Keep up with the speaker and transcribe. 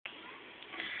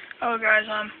Hello guys,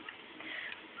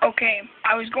 okay,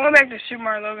 I was going back to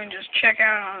SuperMarioLogan just check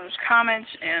out on his comments,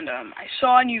 and I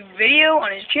saw a new video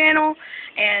on his channel,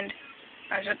 and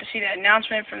I was about to see that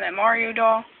announcement from that Mario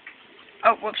doll.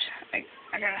 Oh, whoops, I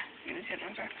gotta get his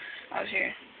headphones on. I was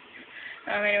here.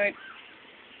 Anyway,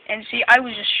 and see, I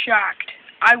was just shocked.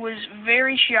 I was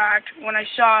very shocked when I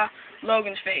saw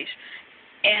Logan's face.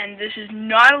 And this is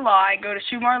not a lie. Go to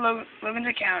SuperMarioLogan's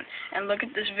account and look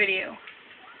at this video.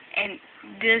 And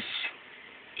this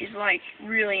is, like,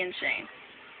 really insane.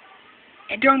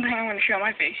 And don't think I'm going to show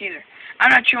my face either. I'm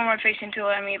not showing my face until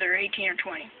I'm either 18 or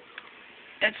 20.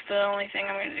 That's the only thing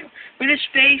I'm going to do. With his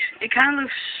face, it kind of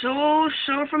looks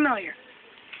so familiar.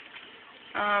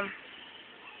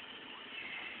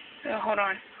 Hold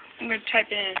on. I'm going to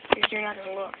type it in because you're not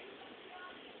going to look.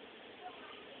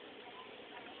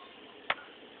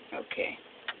 Okay.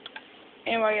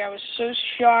 Anyway, I was so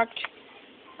shocked.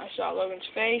 I saw Logan's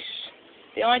face.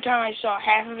 The only time I saw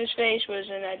half of his face was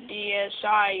in that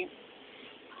DSI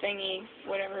thingy,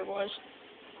 whatever it was.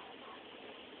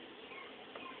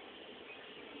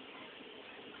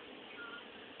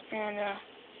 And,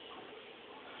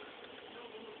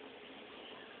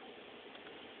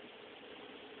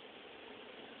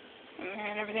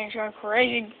 man, everything's going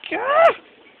crazy. Ah!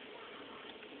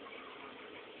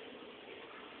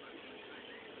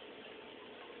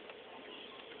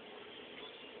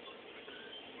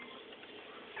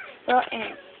 Well,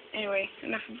 anyway,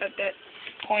 enough about that.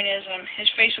 Point is, his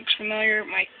face looks familiar.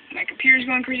 My computer's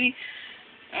going crazy.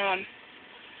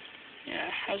 Yeah,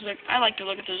 I like to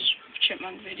look at those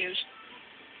chipmunk videos.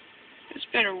 It's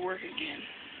better work again.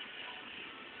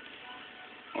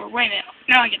 Or wait a minute.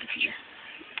 Now I get the picture.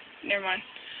 Never mind.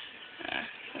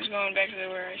 I was going back to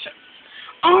where I saw.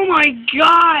 Oh my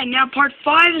God! Now part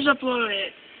 5 is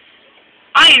uploaded.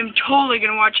 I am totally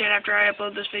gonna watch that after I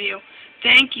upload this video.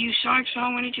 Thank you, Sonic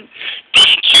Song 182.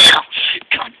 Thank you!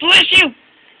 God bless you!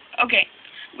 Okay,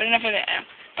 but enough of that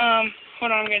now.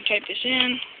 Hold on, I'm gonna type this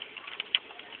in.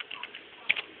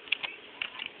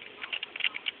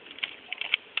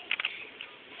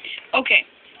 Okay.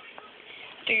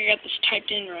 I think I got this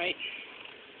typed in right.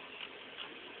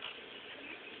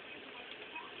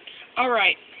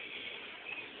 Alright.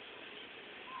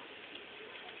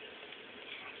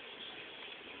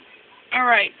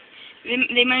 Alright.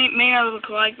 They may not look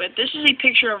alike, but this is a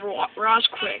picture of Ross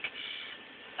Quick.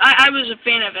 I was a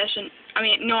fan of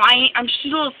I'm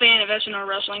still a fan of SNR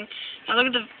Wrestling. Now look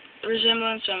at the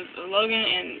resemblance of Logan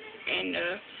and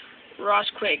Ross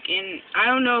Quick, and I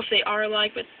don't know if they are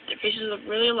alike, but their faces look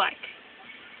really alike.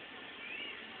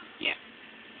 Yeah.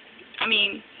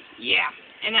 Yeah.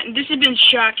 And this has been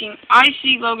shocking. I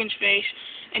see Logan's face,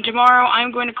 and tomorrow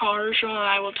I'm going to call Herschel and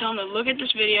I will tell him to look at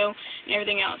this video and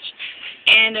everything else.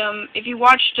 And if you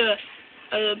watched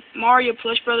Mario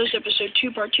Plus Brothers Episode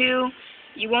 2 Part 2,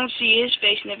 you won't see his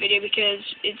face in the video because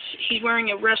he's wearing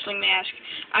a wrestling mask.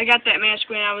 I got that mask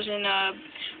when I was in a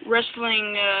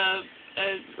wrestling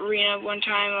arena one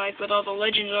time, like with all the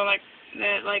legends on, like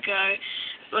that, like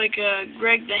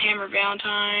Greg the Hammer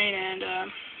Valentine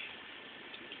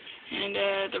and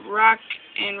the Rock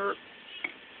and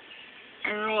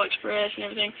Roll Express and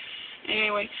everything.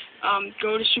 Anyway,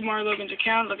 go to SuperMarioLogan's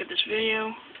account, look at this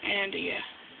video, and yeah.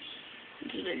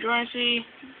 This is the Journey.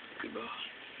 Goodbye.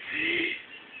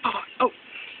 Oh,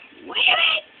 wait a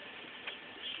minute!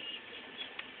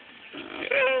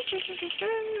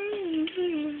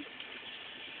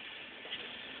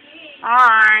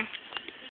 Alright.